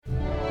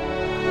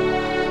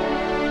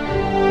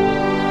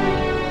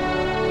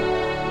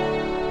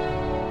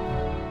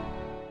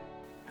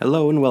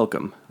Hello and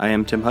welcome. I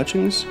am Tim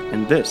Hutchings,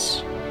 and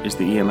this is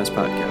the EMS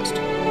Podcast.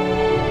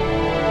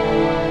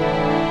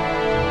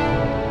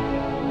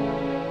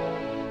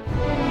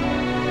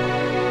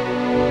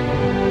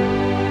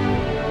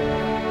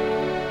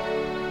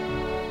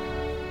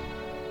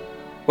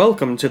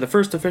 Welcome to the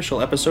first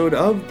official episode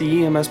of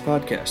the EMS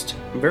Podcast.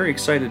 I'm very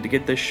excited to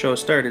get this show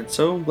started,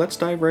 so let's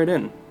dive right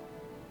in.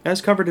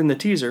 As covered in the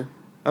teaser,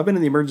 I've been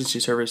in the emergency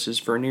services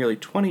for nearly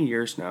 20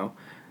 years now,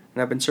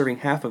 and I've been serving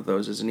half of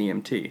those as an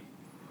EMT.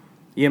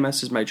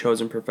 EMS is my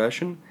chosen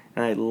profession,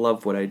 and I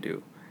love what I do,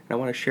 and I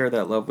want to share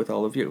that love with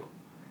all of you.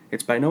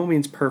 It's by no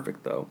means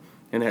perfect, though,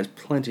 and it has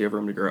plenty of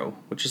room to grow,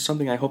 which is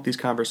something I hope these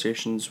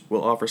conversations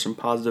will offer some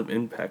positive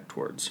impact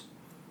towards.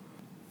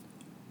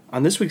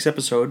 On this week's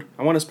episode,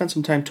 I want to spend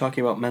some time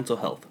talking about mental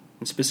health,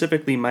 and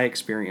specifically my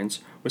experience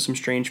with some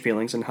strange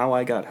feelings and how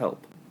I got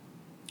help.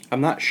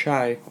 I'm not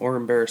shy or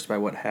embarrassed by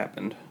what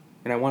happened,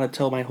 and I want to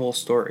tell my whole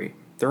story.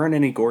 There aren't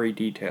any gory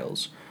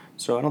details,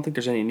 so I don't think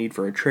there's any need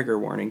for a trigger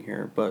warning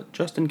here, but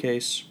just in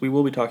case, we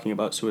will be talking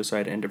about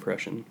suicide and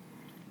depression.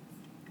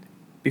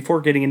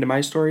 Before getting into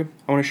my story,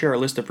 I want to share a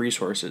list of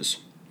resources.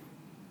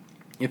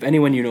 If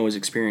anyone you know is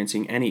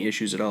experiencing any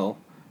issues at all,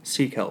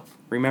 seek help.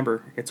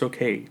 Remember, it's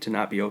okay to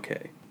not be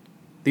okay.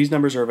 These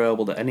numbers are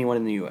available to anyone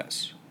in the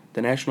U.S.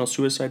 The National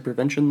Suicide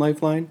Prevention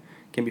Lifeline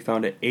can be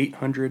found at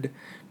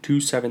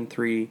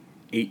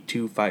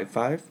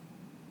 800-273-8255.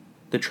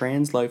 The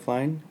Trans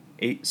Lifeline,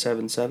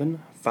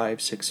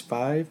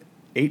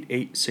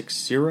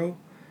 877-565-8860.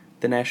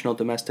 The National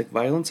Domestic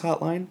Violence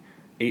Hotline,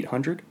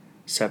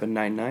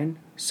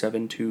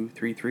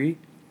 800-799-7233.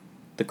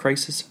 The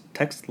Crisis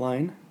Text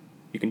Line,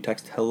 you can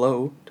text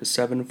HELLO to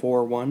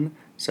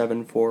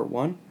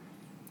 741-741.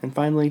 And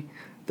finally,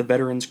 the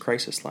Veterans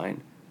Crisis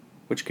Line,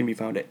 which can be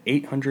found at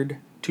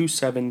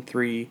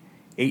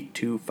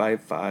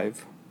 800-273-8255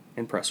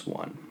 and press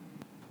 1.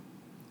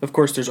 Of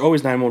course, there's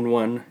always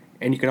 911,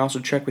 and you can also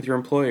check with your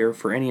employer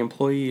for any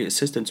employee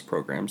assistance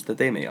programs that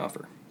they may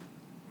offer.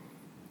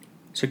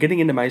 So getting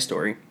into my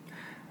story,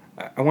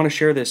 I want to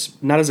share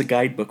this not as a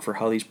guidebook for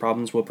how these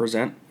problems will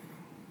present,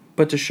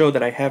 but to show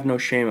that I have no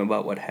shame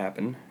about what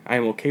happened. I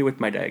am okay with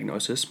my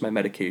diagnosis, my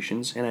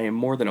medications, and I am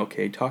more than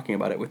okay talking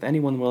about it with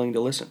anyone willing to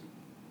listen.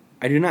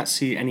 I do not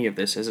see any of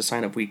this as a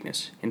sign of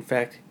weakness. In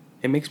fact,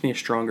 it makes me a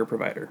stronger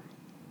provider.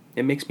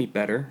 It makes me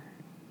better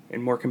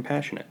and more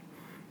compassionate.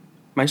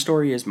 My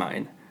story is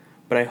mine,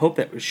 but I hope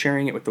that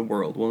sharing it with the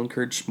world will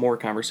encourage more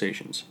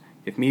conversations.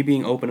 If me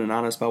being open and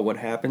honest about what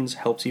happens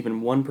helps even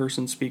one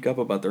person speak up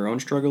about their own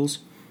struggles,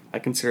 I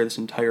consider this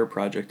entire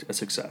project a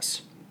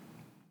success.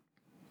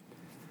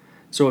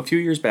 So a few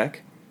years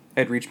back,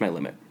 I had reached my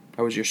limit.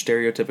 I was your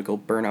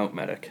stereotypical burnout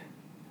medic.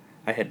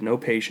 I had no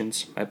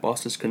patience, my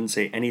bosses couldn't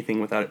say anything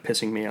without it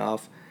pissing me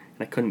off,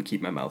 and I couldn't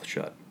keep my mouth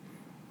shut.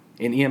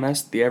 In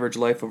EMS, the average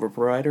life of a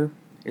provider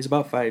is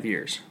about 5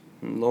 years,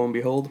 and lo and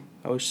behold,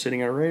 I was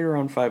sitting at right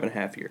around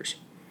 5.5 years.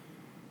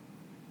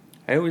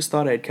 I always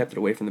thought I had kept it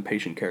away from the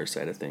patient care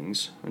side of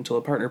things, until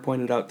a partner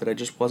pointed out that I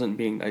just wasn't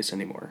being nice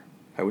anymore.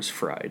 I was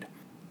fried.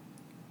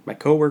 My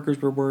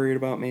coworkers were worried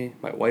about me,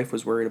 my wife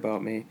was worried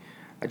about me.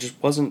 I just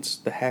wasn't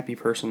the happy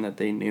person that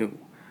they knew.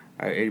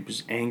 I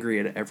was angry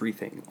at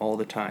everything, all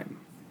the time.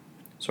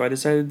 So I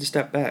decided to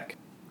step back.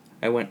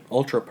 I went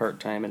ultra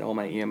part-time at all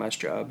my EMS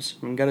jobs,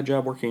 and got a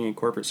job working in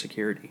corporate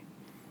security.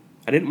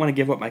 I didn't want to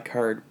give up my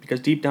card, because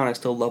deep down I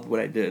still loved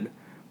what I did,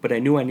 but I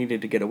knew I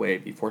needed to get away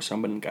before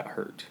someone got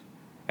hurt.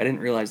 I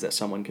didn't realize that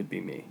someone could be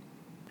me.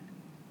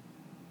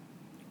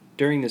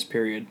 During this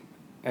period,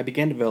 I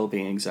began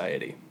developing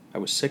anxiety. I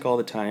was sick all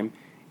the time,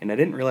 and I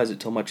didn't realize it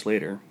till much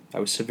later. I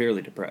was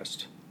severely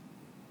depressed.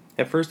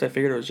 At first, I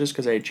figured it was just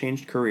because I had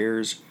changed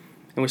careers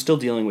and was still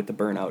dealing with the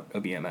burnout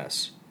of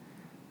EMS.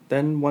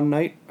 Then, one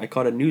night, I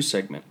caught a news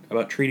segment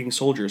about treating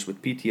soldiers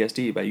with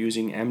PTSD by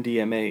using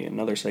MDMA and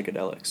other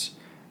psychedelics.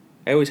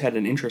 I always had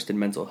an interest in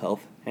mental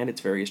health and its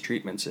various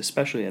treatments,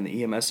 especially on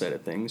the EMS side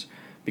of things,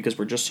 because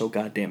we're just so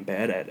goddamn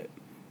bad at it.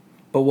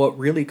 But what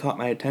really caught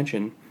my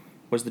attention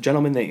was the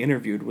gentleman they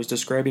interviewed was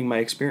describing my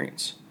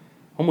experience.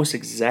 Almost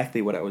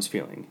exactly what I was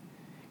feeling.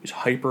 He was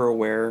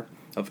hyper-aware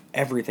of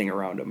everything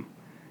around him.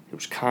 There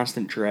was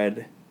constant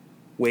dread,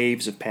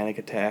 waves of panic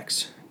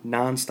attacks,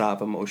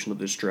 non-stop emotional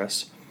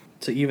distress,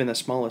 to even the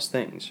smallest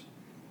things.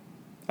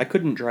 I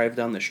couldn't drive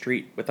down the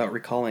street without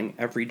recalling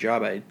every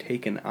job I had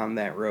taken on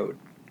that road.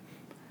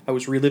 I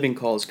was reliving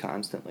calls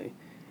constantly.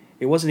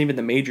 It wasn't even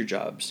the major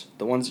jobs,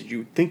 the ones that you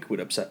would think would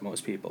upset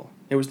most people.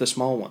 It was the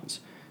small ones,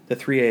 the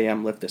 3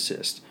 a.m. lift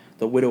assist,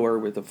 the widower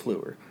with the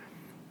flu,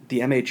 the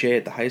MHA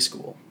at the high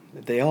school.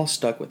 They all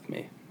stuck with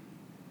me.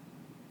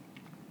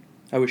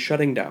 I was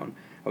shutting down.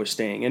 I was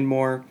staying in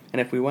more, and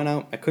if we went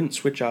out, I couldn't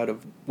switch out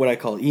of what I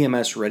call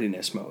EMS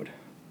readiness mode.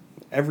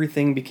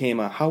 Everything became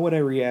a how would I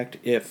react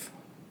if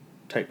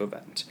type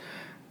event.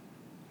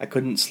 I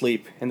couldn't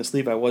sleep, and the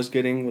sleep I was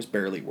getting was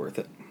barely worth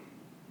it.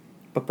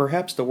 But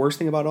perhaps the worst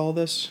thing about all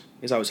this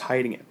is I was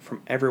hiding it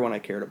from everyone I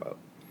cared about,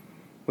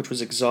 which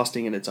was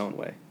exhausting in its own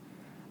way.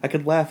 I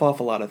could laugh off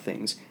a lot of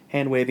things,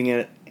 hand-waving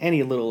at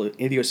any little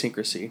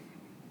idiosyncrasy.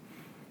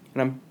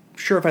 And I'm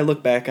sure if I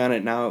look back on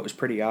it now, it was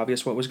pretty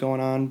obvious what was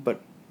going on,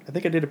 but I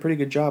think I did a pretty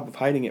good job of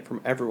hiding it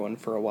from everyone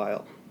for a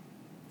while.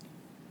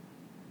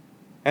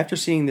 After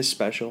seeing this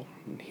special,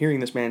 and hearing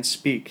this man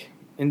speak,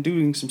 and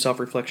doing some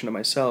self-reflection of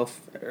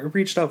myself, I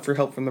reached out for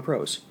help from the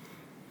pros.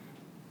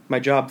 My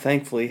job,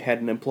 thankfully,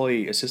 had an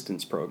employee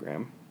assistance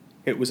program.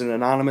 It was an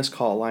anonymous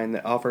call line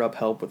that offered up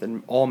help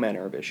with all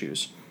manner of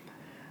issues.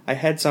 I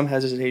had some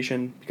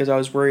hesitation because I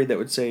was worried that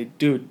would say,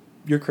 dude,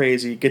 you're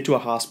crazy, get to a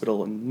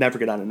hospital and never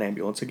get on an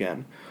ambulance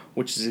again,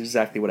 which is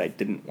exactly what I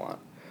didn't want.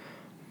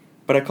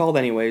 But I called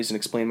anyways and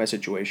explained my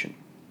situation.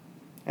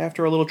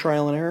 After a little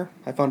trial and error,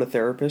 I found a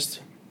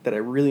therapist that I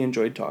really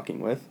enjoyed talking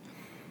with,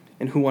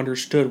 and who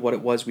understood what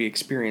it was we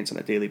experience on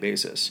a daily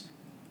basis.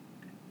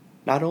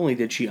 Not only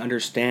did she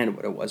understand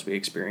what it was we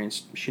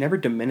experienced, she never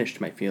diminished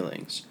my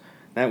feelings.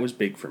 That was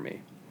big for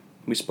me.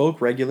 We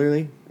spoke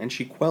regularly, and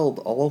she quelled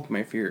all of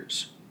my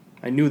fears.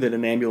 I knew that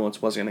an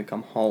ambulance wasn't going to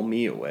come haul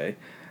me away,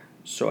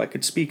 so I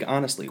could speak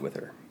honestly with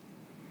her.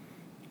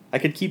 I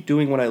could keep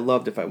doing what I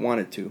loved if I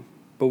wanted to,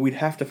 but we'd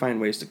have to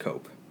find ways to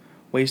cope,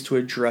 ways to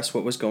address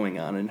what was going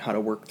on and how to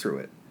work through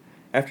it.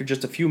 After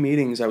just a few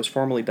meetings, I was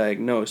formally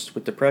diagnosed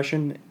with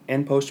depression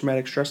and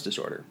post-traumatic stress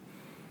disorder.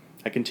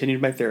 I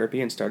continued my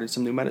therapy and started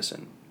some new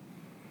medicine.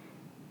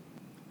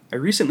 I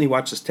recently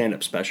watched a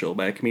stand-up special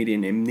by a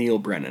comedian named Neil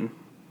Brennan.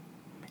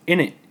 In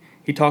it,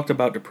 he talked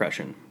about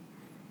depression,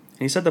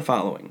 and he said the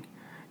following: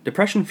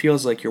 "Depression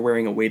feels like you're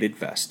wearing a weighted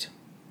vest.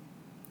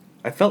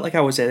 I felt like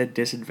I was at a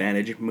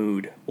disadvantaged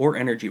mood or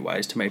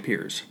energy-wise to my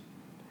peers.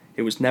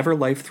 It was never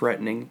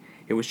life-threatening,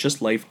 it was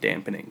just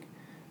life-dampening.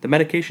 The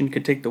medication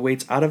could take the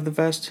weights out of the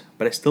vest,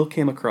 but I still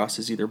came across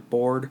as either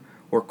bored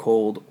or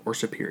cold or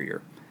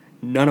superior,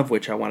 none of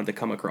which I wanted to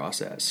come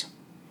across as.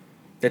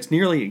 That's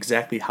nearly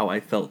exactly how I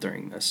felt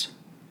during this.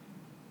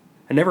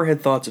 I never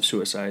had thoughts of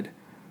suicide,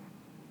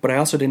 but I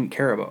also didn't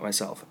care about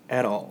myself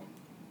at all.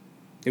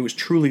 It was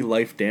truly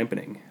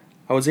life-dampening.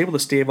 I was able to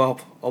stave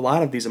off a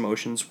lot of these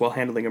emotions while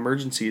handling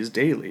emergencies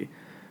daily,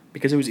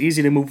 because it was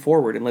easy to move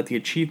forward and let the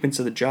achievements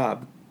of the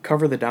job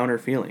cover the downer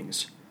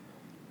feelings.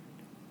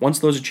 Once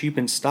those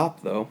achievements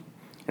stopped, though,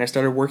 and I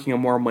started working a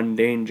more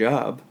mundane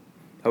job,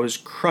 I was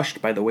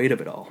crushed by the weight of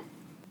it all.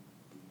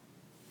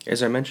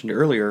 As I mentioned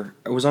earlier,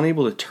 I was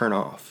unable to turn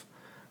off.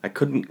 I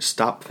couldn't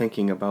stop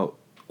thinking about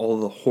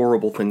all the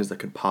horrible things that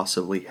could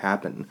possibly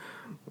happen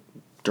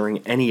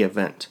during any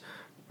event.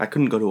 I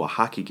couldn't go to a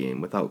hockey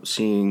game without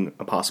seeing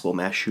a possible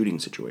mass shooting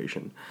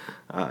situation.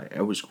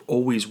 I was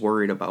always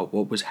worried about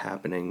what was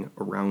happening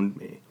around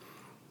me.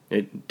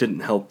 It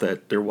didn't help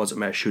that there was a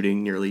mass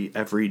shooting nearly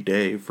every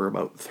day for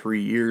about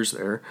 3 years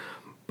there,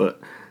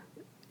 but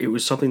it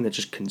was something that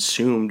just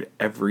consumed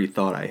every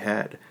thought I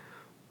had.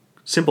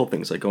 Simple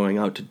things like going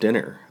out to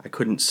dinner. I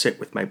couldn't sit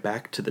with my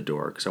back to the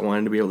door because I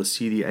wanted to be able to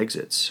see the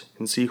exits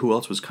and see who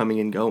else was coming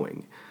and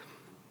going.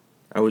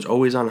 I was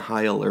always on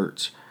high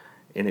alert,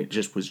 and it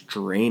just was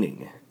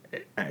draining.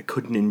 I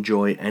couldn't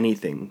enjoy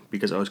anything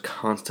because I was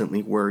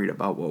constantly worried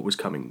about what was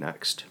coming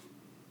next.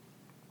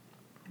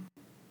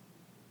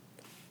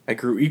 I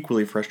grew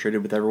equally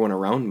frustrated with everyone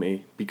around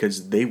me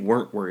because they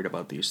weren't worried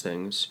about these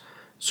things,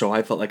 so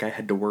I felt like I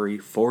had to worry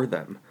for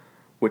them,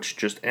 which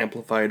just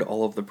amplified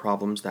all of the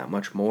problems that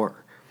much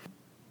more.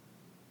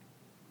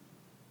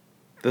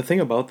 The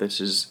thing about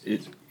this is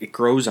it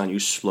grows on you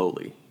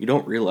slowly. You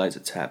don't realize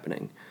it's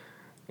happening.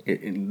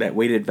 That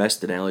weighted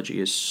vest analogy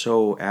is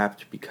so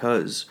apt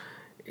because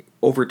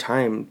over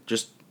time,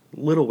 just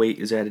little weight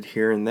is added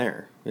here and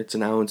there. It's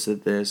an ounce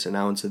of this, an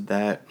ounce of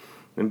that,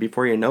 and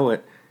before you know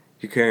it,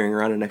 you're carrying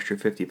around an extra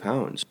 50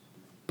 pounds,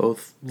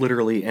 both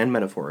literally and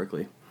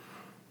metaphorically.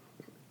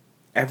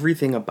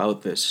 Everything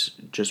about this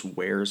just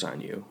wears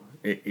on you.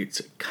 It's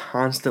a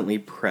constantly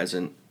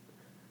present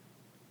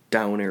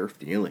downer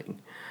feeling.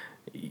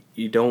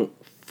 You don't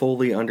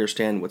fully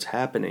understand what's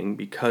happening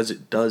because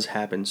it does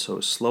happen so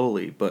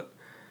slowly, but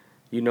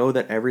you know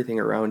that everything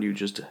around you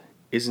just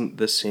isn't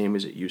the same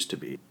as it used to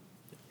be.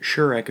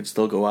 Sure, I could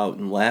still go out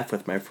and laugh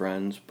with my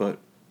friends, but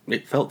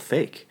it felt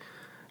fake.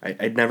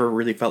 I'd never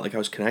really felt like I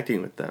was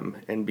connecting with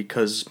them, and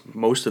because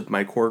most of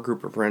my core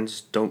group of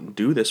friends don't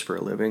do this for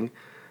a living,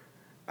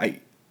 I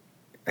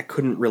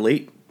couldn't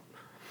relate.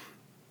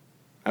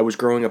 I was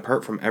growing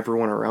apart from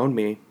everyone around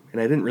me,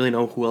 and I didn't really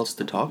know who else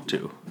to talk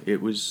to.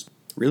 It was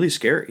really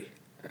scary.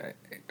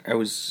 I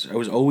was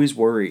always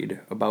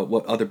worried about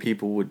what other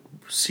people would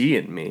see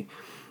in me,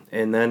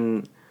 and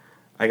then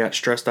I got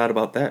stressed out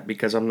about that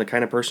because I'm the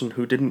kind of person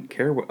who didn't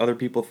care what other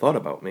people thought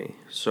about me.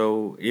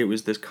 So it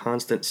was this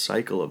constant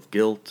cycle of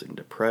guilt and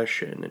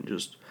depression and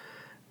just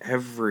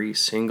every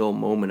single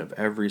moment of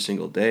every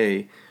single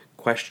day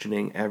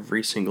questioning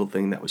every single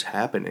thing that was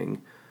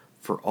happening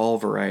for all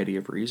variety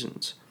of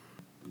reasons.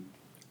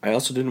 I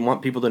also didn't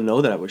want people to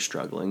know that I was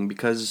struggling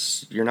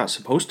because you're not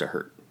supposed to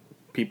hurt.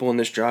 People in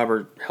this job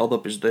are held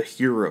up as the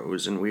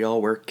heroes, and we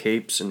all wear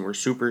capes and we're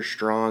super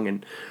strong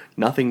and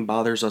nothing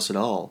bothers us at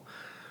all.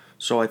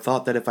 So I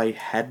thought that if I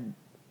had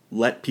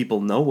let people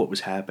know what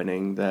was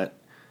happening, that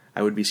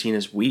I would be seen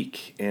as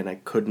weak and I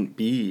couldn't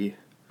be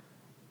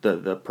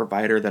the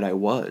provider that I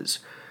was.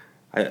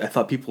 I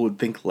thought people would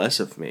think less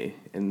of me,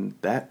 and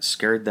that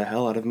scared the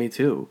hell out of me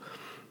too.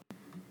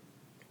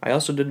 I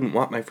also didn't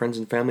want my friends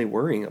and family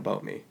worrying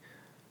about me.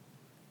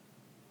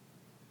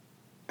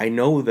 I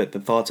know that the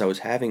thoughts I was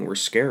having were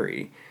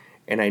scary,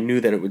 and I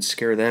knew that it would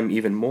scare them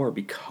even more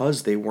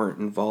because they weren't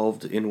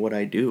involved in what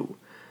I do.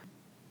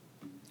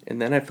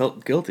 And then I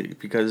felt guilty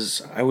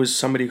because I was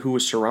somebody who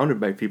was surrounded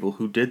by people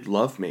who did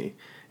love me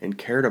and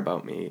cared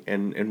about me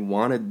and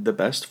wanted the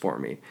best for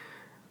me.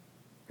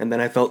 And then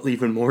I felt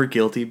even more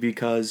guilty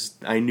because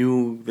I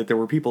knew that there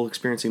were people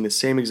experiencing the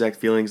same exact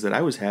feelings that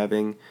I was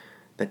having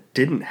that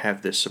didn't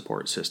have this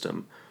support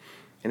system.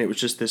 And it was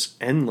just this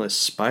endless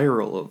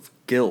spiral of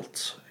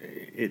guilt.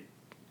 It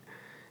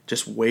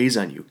just weighs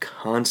on you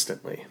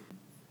constantly.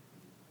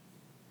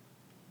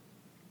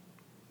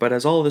 But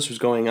as all of this was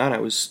going on, I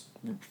was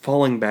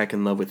falling back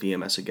in love with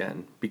EMS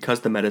again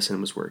because the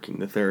medicine was working,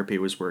 the therapy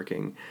was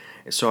working.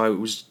 So I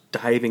was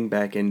diving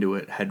back into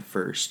it head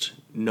first,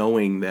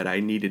 knowing that I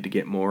needed to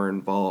get more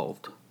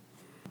involved.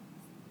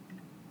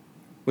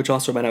 Which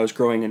also meant I was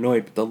growing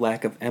annoyed with the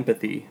lack of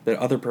empathy that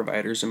other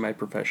providers in my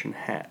profession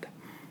had.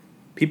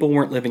 People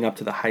weren't living up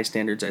to the high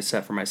standards I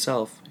set for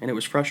myself, and it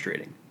was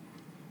frustrating.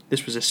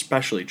 This was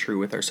especially true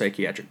with our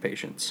psychiatric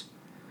patients.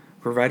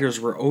 Providers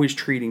were always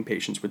treating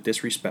patients with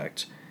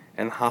disrespect,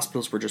 and the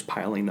hospitals were just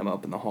piling them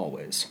up in the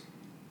hallways.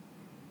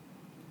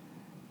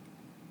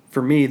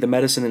 For me, the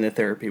medicine and the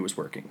therapy was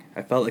working.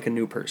 I felt like a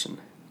new person.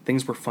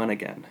 Things were fun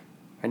again.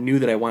 I knew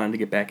that I wanted to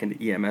get back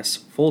into EMS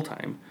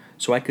full-time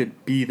so I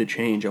could be the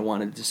change I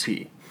wanted to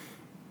see.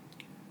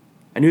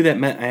 I knew that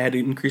meant I had to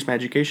increase my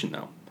education,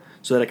 though,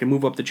 so that I could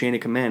move up the chain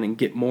of command and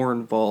get more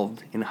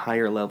involved in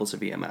higher levels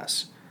of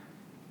EMS.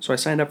 So I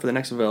signed up for the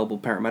next available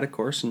paramedic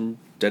course and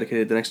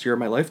dedicated the next year of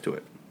my life to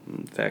it.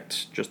 In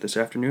fact, just this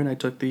afternoon I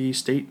took the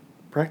state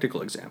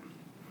practical exam.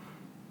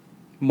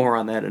 More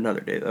on that another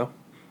day, though.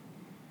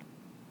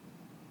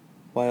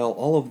 While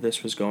all of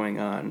this was going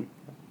on,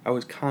 I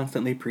was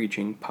constantly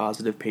preaching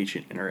positive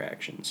patient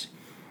interactions.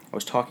 I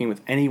was talking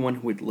with anyone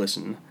who would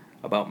listen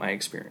about my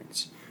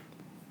experience.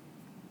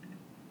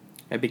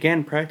 I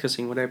began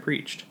practicing what I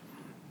preached.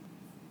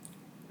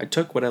 I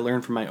took what I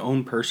learned from my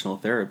own personal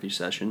therapy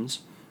sessions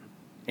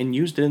and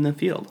used it in the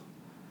field.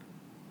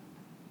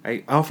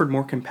 I offered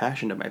more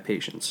compassion to my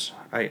patients.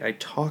 I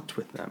talked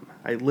with them.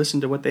 I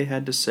listened to what they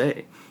had to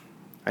say.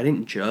 I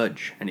didn't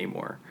judge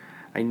anymore.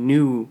 I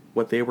knew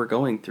what they were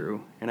going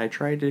through, and I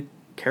tried to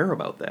care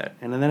about that.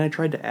 And then I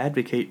tried to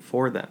advocate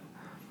for them.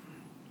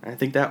 I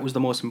think that was the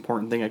most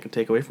important thing I could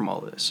take away from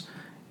all this.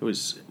 It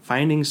was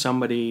finding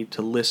somebody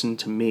to listen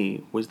to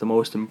me was the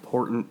most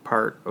important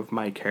part of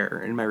my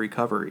care and my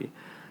recovery.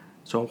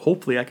 So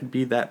hopefully I could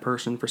be that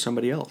person for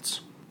somebody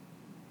else.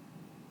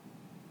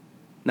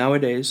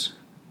 Nowadays,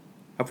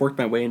 I've worked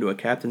my way into a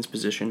captain's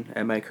position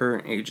at my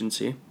current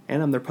agency,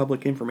 and I'm their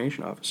public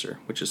information officer,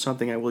 which is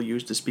something I will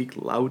use to speak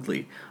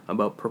loudly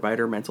about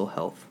provider mental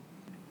health.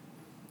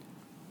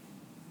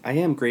 I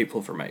am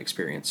grateful for my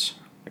experience.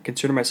 I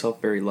consider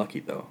myself very lucky,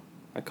 though.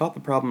 I caught the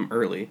problem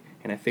early,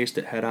 and I faced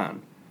it head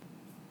on.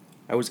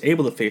 I was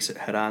able to face it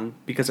head on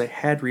because I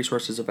had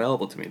resources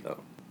available to me,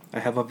 though. I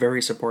have a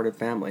very supportive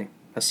family,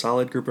 a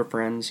solid group of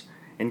friends,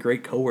 and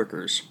great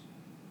coworkers,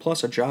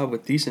 plus a job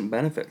with decent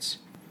benefits.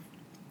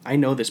 I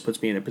know this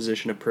puts me in a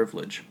position of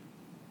privilege.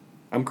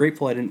 I'm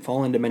grateful I didn't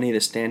fall into many of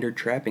the standard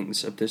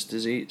trappings of this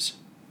disease.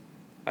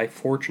 I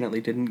fortunately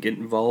didn't get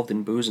involved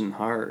in boozing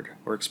hard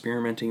or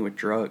experimenting with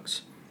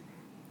drugs.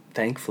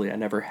 Thankfully, I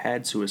never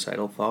had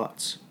suicidal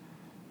thoughts.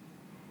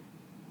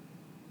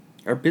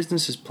 Our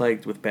business is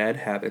plagued with bad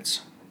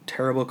habits,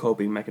 terrible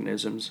coping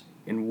mechanisms,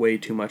 and way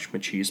too much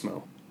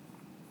machismo.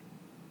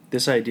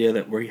 This idea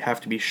that we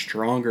have to be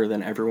stronger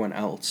than everyone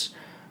else,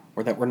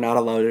 or that we're not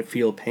allowed to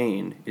feel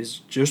pain, is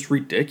just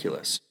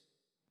ridiculous.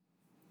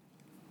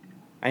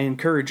 I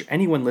encourage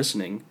anyone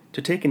listening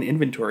to take an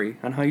inventory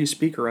on how you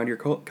speak around your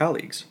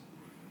colleagues.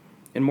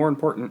 And more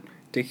important,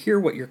 to hear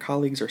what your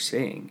colleagues are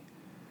saying.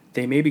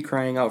 They may be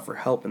crying out for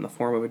help in the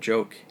form of a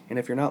joke, and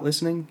if you're not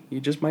listening,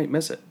 you just might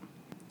miss it.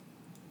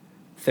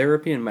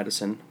 Therapy and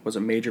medicine was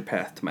a major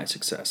path to my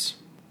success.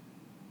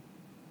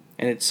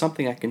 And it's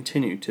something I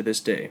continue to this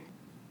day.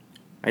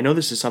 I know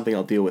this is something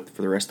I'll deal with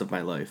for the rest of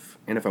my life,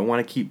 and if I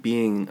want to keep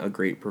being a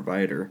great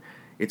provider,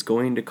 it's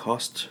going to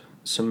cost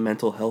some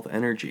mental health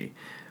energy.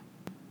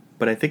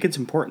 But I think it's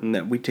important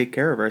that we take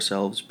care of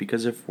ourselves,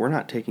 because if we're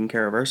not taking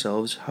care of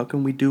ourselves, how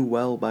can we do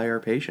well by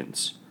our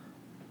patients?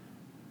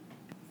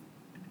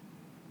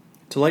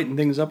 To lighten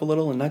things up a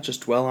little and not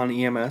just dwell on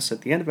EMS,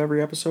 at the end of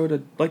every episode,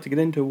 I'd like to get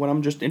into what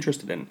I'm just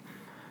interested in.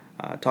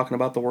 Talking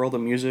about the world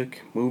of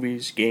music,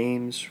 movies,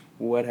 games,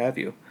 what have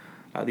you.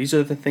 These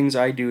are the things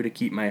I do to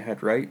keep my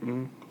head right,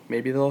 and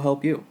maybe they'll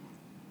help you.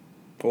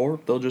 Or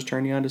they'll just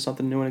turn you on to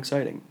something new and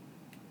exciting.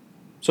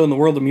 So in the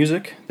world of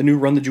music, the new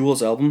Run the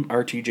Jewels album,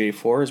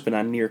 RTJ4, has been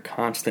on near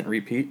constant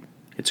repeat.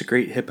 It's a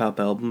great hip-hop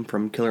album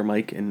from Killer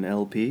Mike and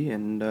LP,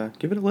 and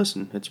give it a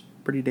listen. It's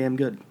pretty damn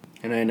good.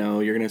 And I know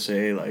you're going to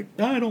say,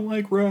 I don't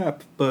like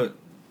rap, but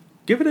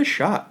give it a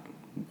shot.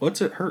 What's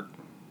it hurt?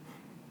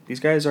 These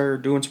guys are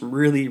doing some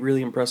really,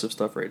 really impressive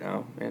stuff right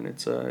now, and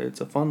it's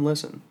a fun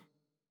listen.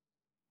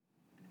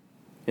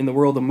 In the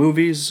world of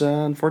movies,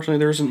 unfortunately,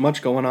 there isn't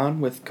much going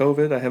on with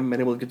COVID. I haven't been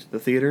able to get to the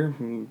theater.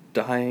 I'm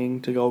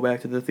dying to go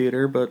back to the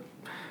theater, but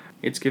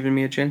it's given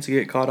me a chance to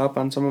get caught up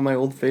on some of my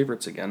old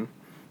favorites again.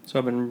 So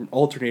I've been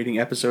alternating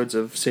episodes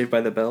of Saved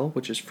by the Bell,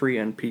 which is free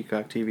on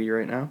Peacock TV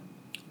right now,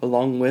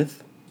 along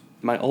with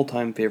my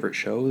all-time favorite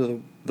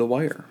show, The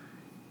Wire.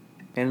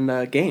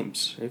 And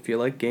games. If you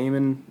like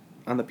gaming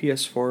on the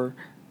PS4,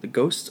 The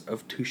Ghost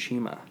of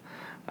Tsushima.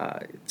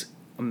 It's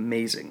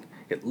amazing.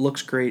 It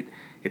looks great.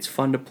 It's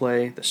fun to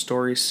play, the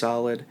story's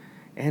solid,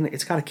 and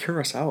it's got a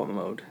Kurosawa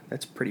mode.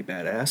 That's pretty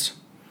badass.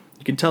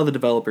 You can tell the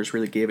developers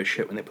really gave a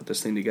shit when they put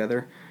this thing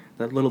together.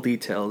 The little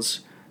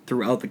details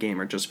throughout the game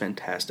are just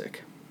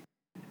fantastic.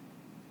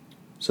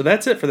 So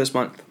that's it for this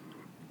month.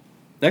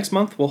 Next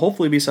month, we'll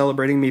hopefully be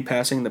celebrating me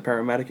passing the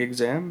paramedic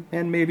exam,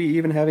 and maybe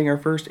even having our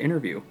first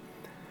interview.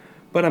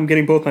 But I'm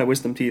getting both my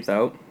wisdom teeth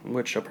out,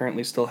 which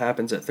apparently still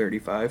happens at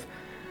 35,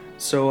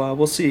 so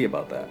we'll see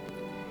about that.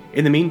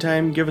 In the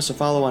meantime, give us a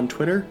follow on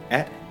Twitter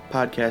at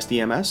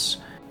PodcastEMS.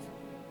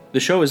 The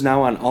show is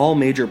now on all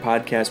major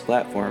podcast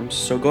platforms,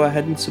 so go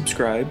ahead and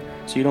subscribe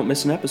so you don't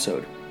miss an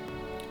episode.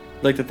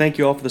 I'd like to thank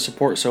you all for the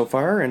support so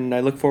far, and I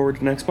look forward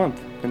to next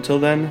month. Until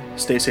then,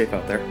 stay safe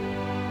out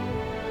there.